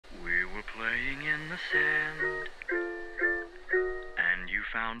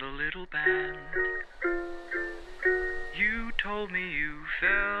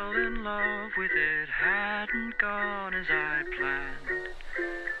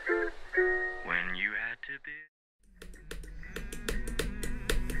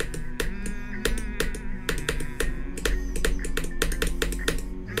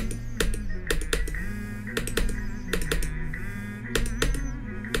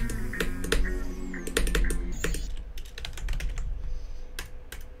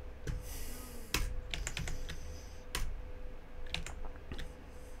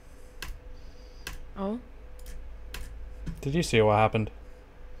Did you see what happened?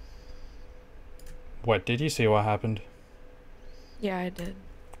 What, did you see what happened? Yeah, I did.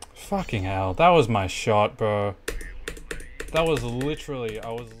 Fucking hell, that was my shot, bro. That was literally,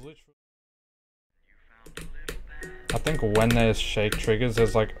 I think when there's shake triggers,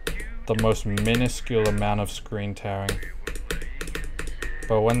 there's like the most minuscule amount of screen tearing.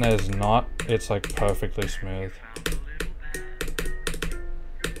 But when there's not, it's like perfectly smooth.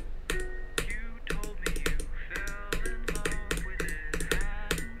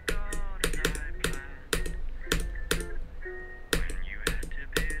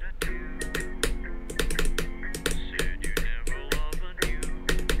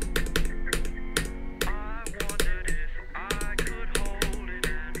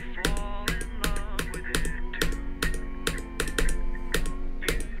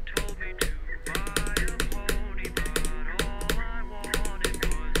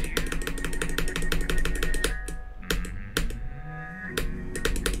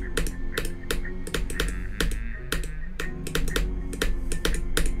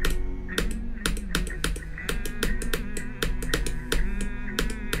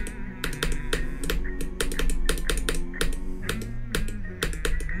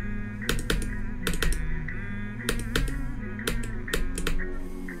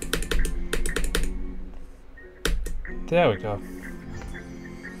 There we go.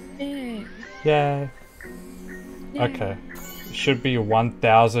 Yay. Yay. Yay. Okay. Should be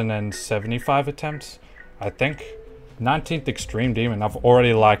 1,075 attempts, I think. 19th Extreme Demon. I've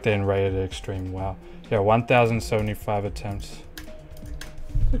already liked it and rated it Extreme. Wow. Yeah, 1,075 attempts.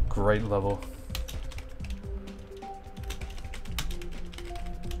 A great level.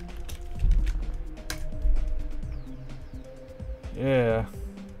 Yeah.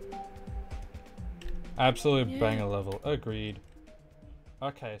 Absolute banger level. Agreed.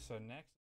 Okay, so next.